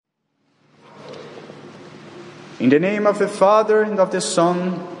In the name of the Father, and of the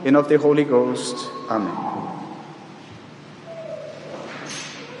Son, and of the Holy Ghost. Amen.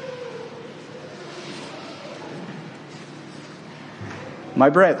 My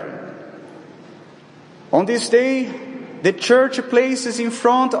brethren, on this day, the Church places in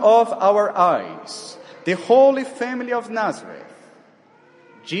front of our eyes the Holy Family of Nazareth,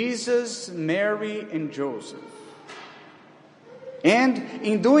 Jesus, Mary, and Joseph. And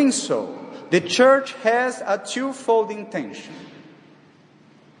in doing so, the Church has a twofold intention.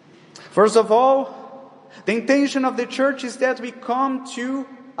 First of all, the intention of the Church is that we come to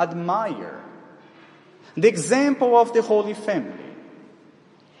admire the example of the Holy Family,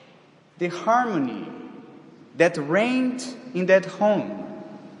 the harmony that reigned in that home,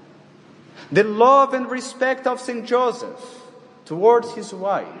 the love and respect of Saint Joseph towards his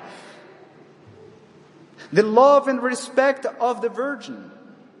wife, the love and respect of the Virgin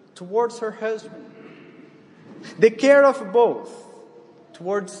towards her husband, the care of both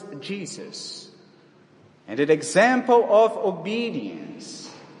towards Jesus, and an example of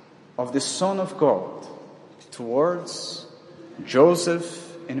obedience of the Son of God towards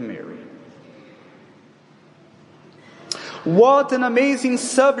Joseph and Mary. What an amazing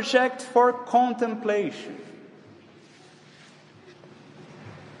subject for contemplation.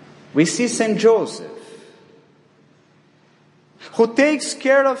 We see Saint Joseph, who takes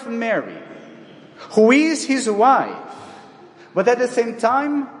care of Mary, who is his wife, but at the same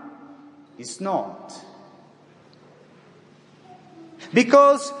time is not.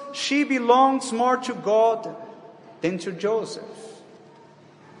 Because she belongs more to God than to Joseph.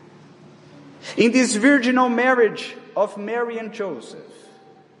 In this virginal marriage of Mary and Joseph,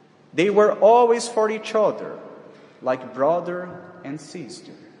 they were always for each other, like brother and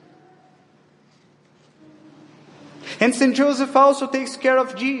sister. And Saint Joseph also takes care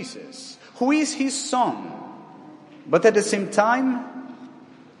of Jesus, who is his son, but at the same time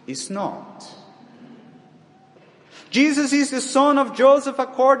is not. Jesus is the son of Joseph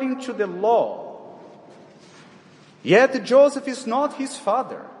according to the law. Yet Joseph is not his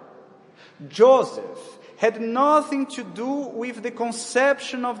father. Joseph had nothing to do with the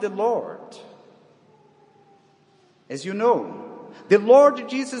conception of the Lord. As you know, the Lord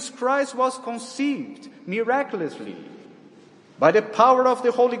Jesus Christ was conceived miraculously by the power of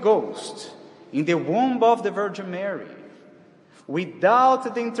the Holy Ghost in the womb of the Virgin Mary,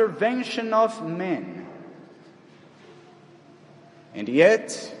 without the intervention of man. And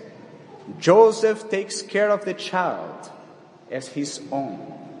yet, Joseph takes care of the child as his own.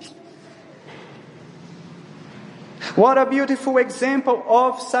 What a beautiful example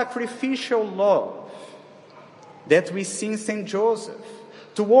of sacrificial love that we see in Saint Joseph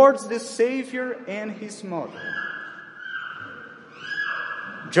towards the Savior and his mother.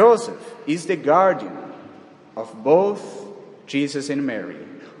 Joseph is the guardian of both Jesus and Mary.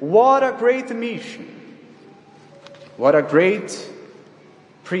 What a great mission! What a great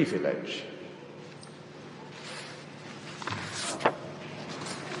privilege!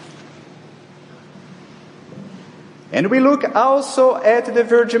 And we look also at the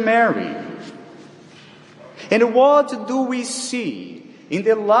Virgin Mary. And what do we see in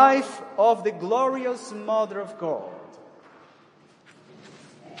the life of the glorious Mother of God?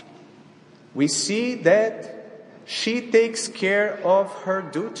 We see that she takes care of her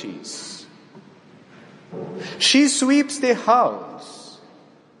duties. She sweeps the house.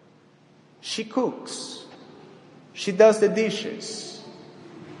 She cooks. She does the dishes.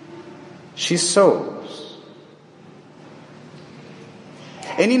 She sews.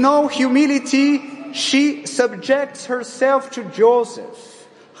 And in all humility, she subjects herself to Joseph,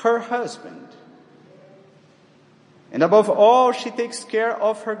 her husband. And above all, she takes care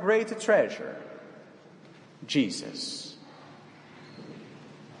of her great treasure, Jesus.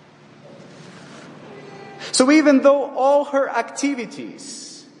 So even though all her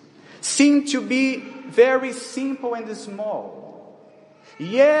activities seem to be very simple and small,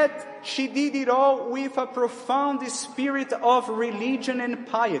 yet she did it all with a profound spirit of religion and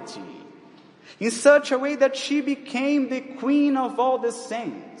piety, in such a way that she became the queen of all the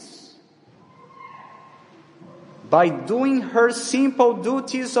saints. By doing her simple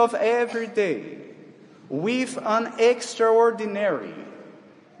duties of every day with an extraordinary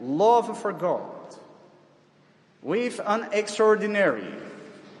love for God, with an extraordinary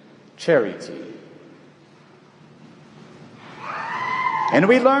charity. And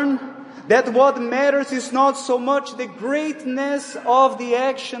we learn that what matters is not so much the greatness of the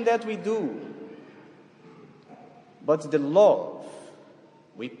action that we do, but the love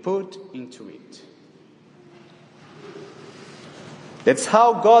we put into it. That's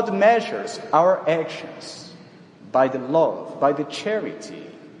how God measures our actions. by the love, by the charity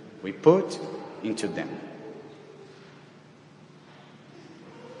we put into them.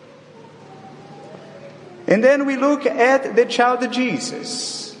 And then we look at the child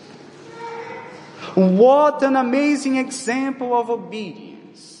Jesus. What an amazing example of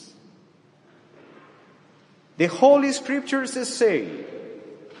obedience. The Holy Scriptures say,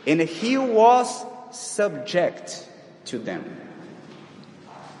 and he was subject to them.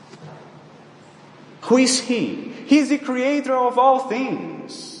 Who is he? He is the creator of all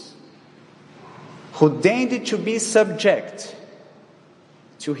things, who deigned to be subject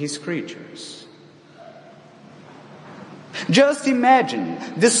to his creatures. Just imagine,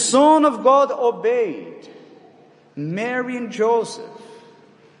 the Son of God obeyed Mary and Joseph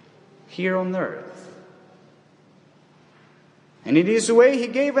here on earth. And in this way, he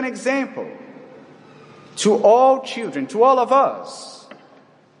gave an example to all children, to all of us,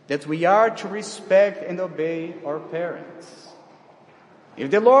 that we are to respect and obey our parents. If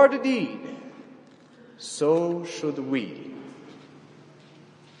the Lord did, so should we.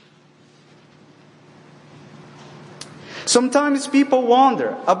 Sometimes people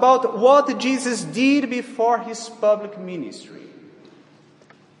wonder about what Jesus did before his public ministry.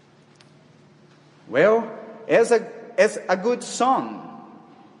 Well, as a good son,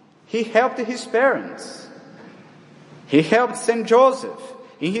 he helped his parents. He helped Saint Joseph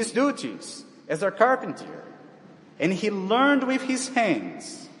in his duties as a carpenter. And he learned with his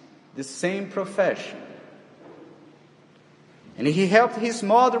hands the same profession. And he helped his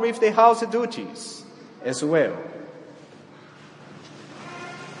mother with the house duties as well.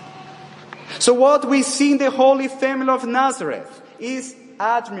 So what we see in the Holy Family of Nazareth is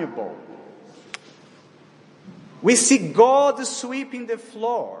admirable. We see God sweeping the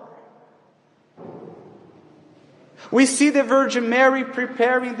floor. We see the Virgin Mary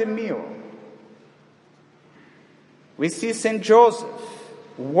preparing the meal. We see Saint Joseph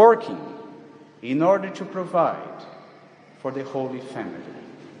working in order to provide for the Holy Family.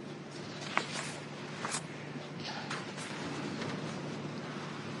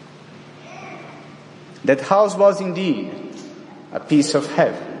 That house was indeed a piece of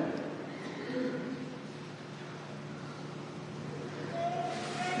heaven.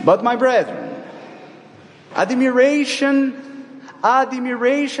 But my brethren, admiration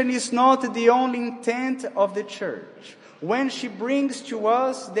is not the only intent of the Church when she brings to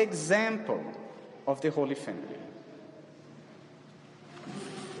us the example of the Holy Family.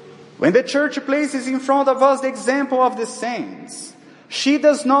 When the Church places in front of us the example of the saints, she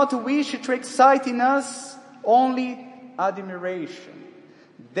does not wish to excite in us only admiration.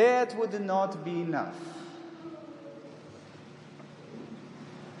 That would not be enough.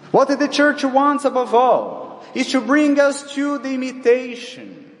 What the Church wants above all is to bring us to the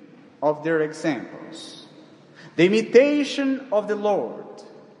imitation of their examples. The imitation of the Lord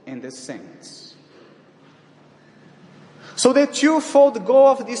and the saints. So the twofold goal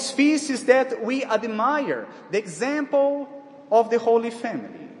of this feast is that we admire the example of the Holy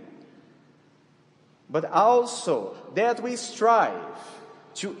Family, but also that we strive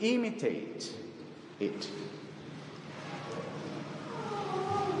to imitate it.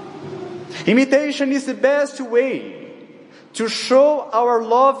 Imitation is the best way to show our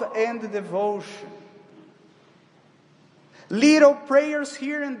love and devotion. Little prayers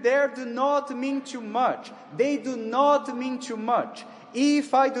here and there do not mean too much. They do not mean too much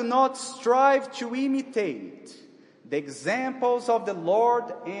if I do not strive to imitate the examples of the Lord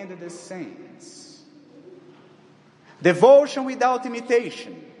and the saints. Devotion without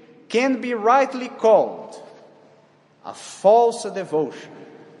imitation can be rightly called a false devotion.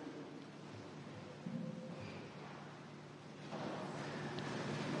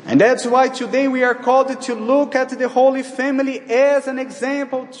 And that's why today we are called to look at the Holy Family as an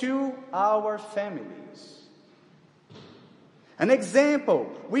example to our families. An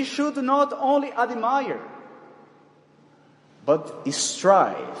example we should not only admire, but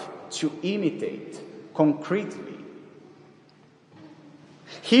strive to imitate concretely.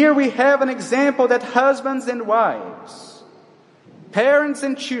 Here we have an example that husbands and wives, parents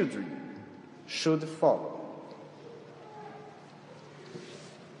and children should follow.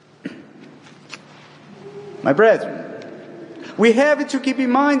 My brethren, we have to keep in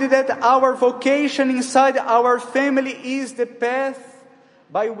mind that our vocation inside our family is the path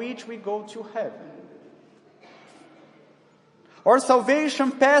by which we go to heaven. Our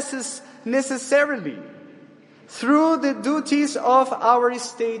salvation passes necessarily through the duties of our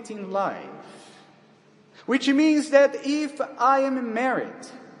state in life. Which means that if I am married,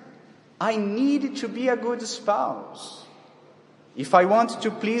 I need to be a good spouse if I want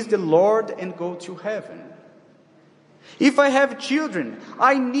to please the Lord and go to heaven. If I have children,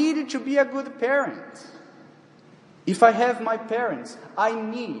 I need to be a good parent. If I have my parents, I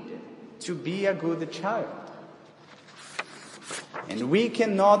need to be a good child. And we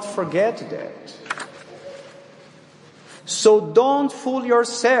cannot forget that. So don't fool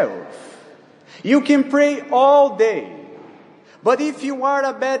yourself. You can pray all day, but if you are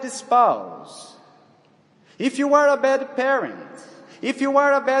a bad spouse, if you are a bad parent, if you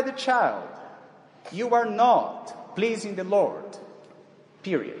are a bad child, you are not pleasing the Lord.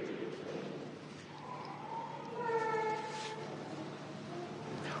 Period.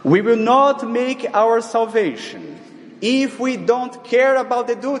 We will not make our salvation if we don't care about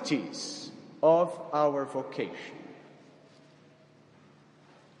the duties of our vocation.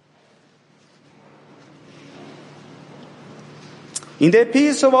 In the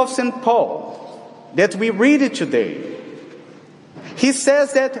epistle of St. Paul that we read today, he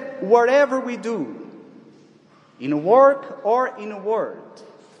says that whatever we do, in work or in word,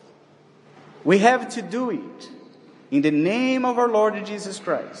 we have to do it in the name of our Lord Jesus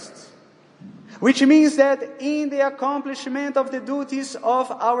Christ. Which means that in the accomplishment of the duties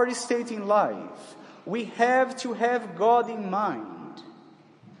of our state in life, we have to have God in mind,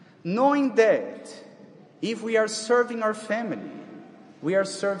 knowing that if we are serving our family, we are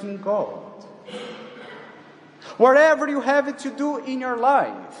serving God. Whatever you have to do in your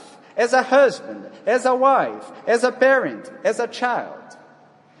life, as a husband, as a wife, as a parent, as a child,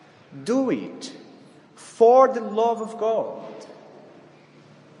 do it for the love of God.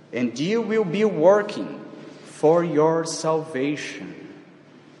 And you will be working for your salvation.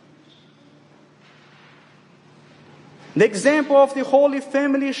 The example of the Holy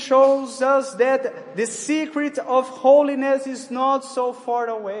Family shows us that the secret of holiness is not so far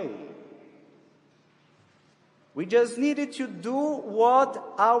away. We just needed to do what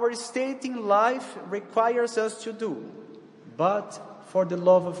our state in life requires us to do, but for the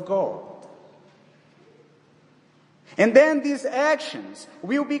love of God. And then these actions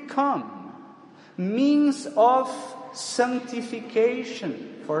will become means of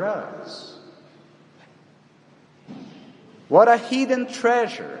sanctification for us. What a hidden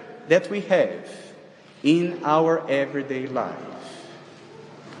treasure that we have in our everyday life.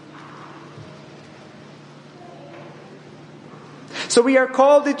 So we are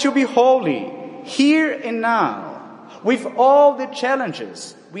called to be holy here and now with all the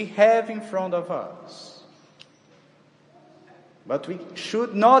challenges we have in front of us. But we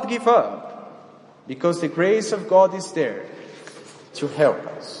should not give up, because the grace of God is there to help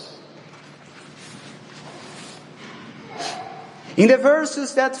us. In the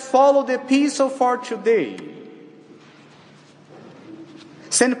verses that follow the epistle for today,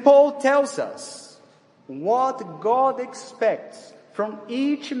 St. Paul tells us what God expects from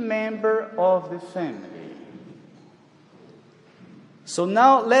each member of the family. So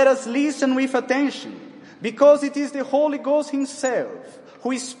now let us listen with attention, because it is the Holy Ghost Himself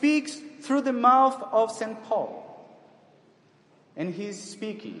who speaks through the mouth of St. Paul. And He is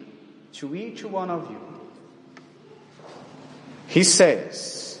speaking to each one of you. He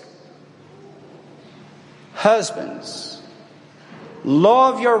says, "Husbands,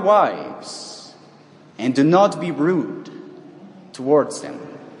 love your wives and do not be rude towards them.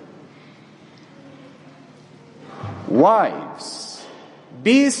 Wives,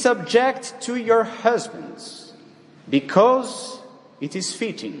 be subject to your husbands, because it is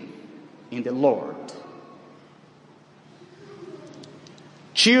fitting in the Lord.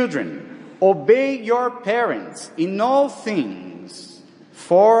 Children, obey your parents in all things,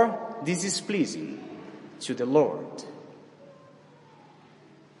 for this is pleasing to the Lord.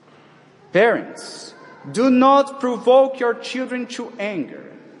 Parents, do not provoke your children to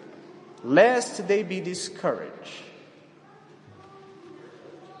anger, lest they be discouraged.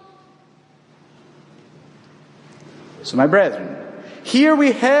 So, my brethren, here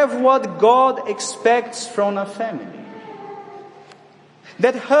we have what God expects from a family.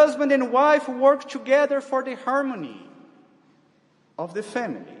 That husband and wife work together for the harmony of the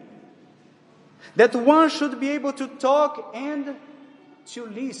family. That one should be able to talk and to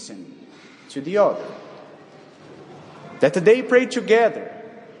listen to the other. That they pray together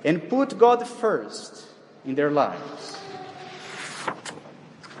and put God first in their lives.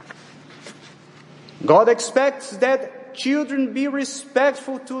 God expects that children be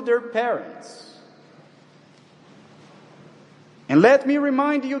respectful to their parents. And let me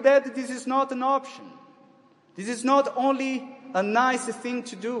remind you that this is not an option. This is not only a nice thing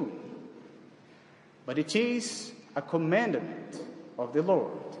to do, but it is a commandment of the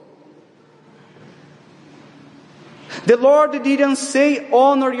Lord. The Lord didn't say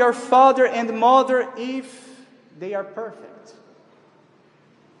honor your father and mother if they are perfect.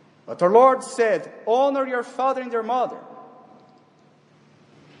 But our Lord said, honor your father and your mother.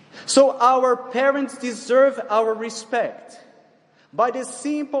 So our parents deserve our respect by the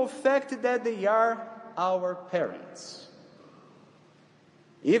simple fact that they are our parents.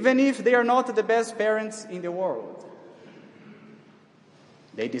 Even if they are not the best parents in the world,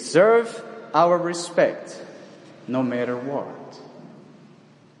 they deserve our respect no matter what.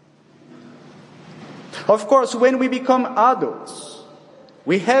 Of course, when we become adults,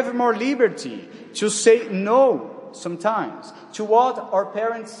 we have more liberty to say no sometimes to what our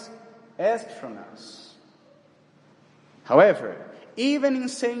parents ask from us. However, even in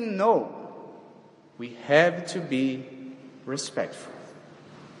saying no, we have to be respectful.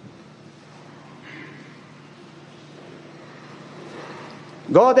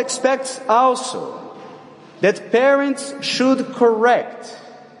 God expects also that parents should correct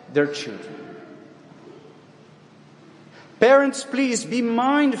their children. Parents, please be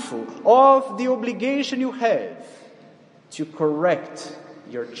mindful of the obligation you have to correct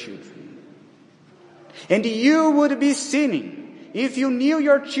your children. And you would be sinning if you knew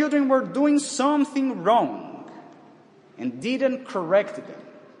your children were doing something wrong and didn't correct them.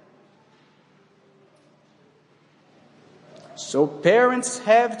 So parents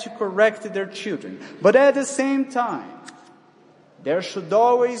have to correct their children. But at the same time, there should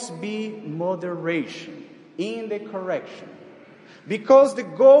always be moderation in the correction. Because the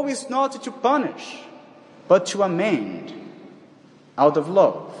goal is not to punish, but to amend out of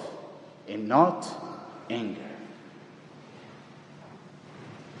love and not anger.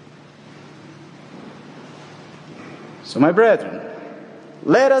 So my brethren,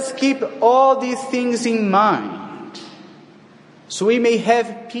 let us keep all these things in mind so we may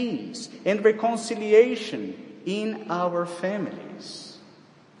have peace and reconciliation in our families.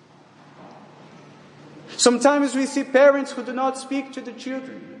 Sometimes we see parents who do not speak to the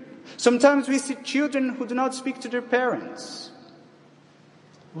children. Sometimes we see children who do not speak to their parents.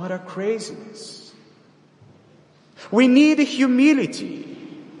 What a craziness. We need humility,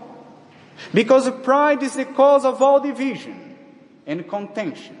 because pride is the cause of all division and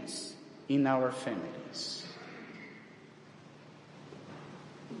contentions in our families.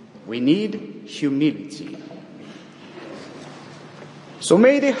 We need humility. So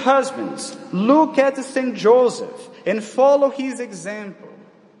may the husbands look at Saint Joseph and follow his example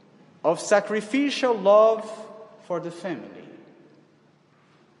of sacrificial love for the family.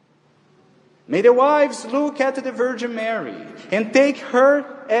 May the wives look at the Virgin Mary and take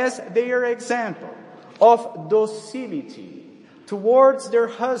her as their example of docility towards their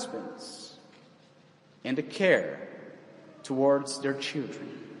husbands and care towards their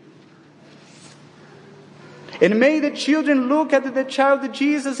children. And may the children look at the child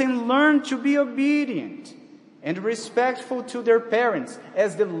Jesus and learn to be obedient and respectful to their parents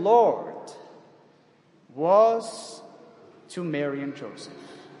as the Lord was to Mary and Joseph.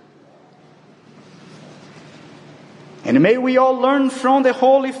 And may we all learn from the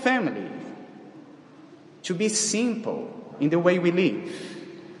Holy Family to be simple in the way we live,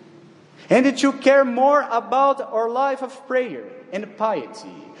 and to care more about our life of prayer and piety,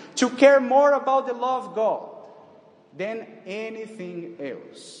 to care more about the love of God than anything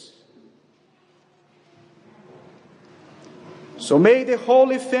else. So may the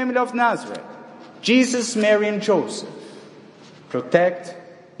Holy Family of Nazareth, Jesus, Mary, and Joseph, protect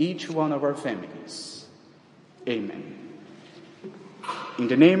each one of our families. Amen. In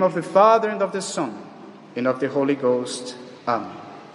the name of the Father, and of the Son, and of the Holy Ghost. Amen.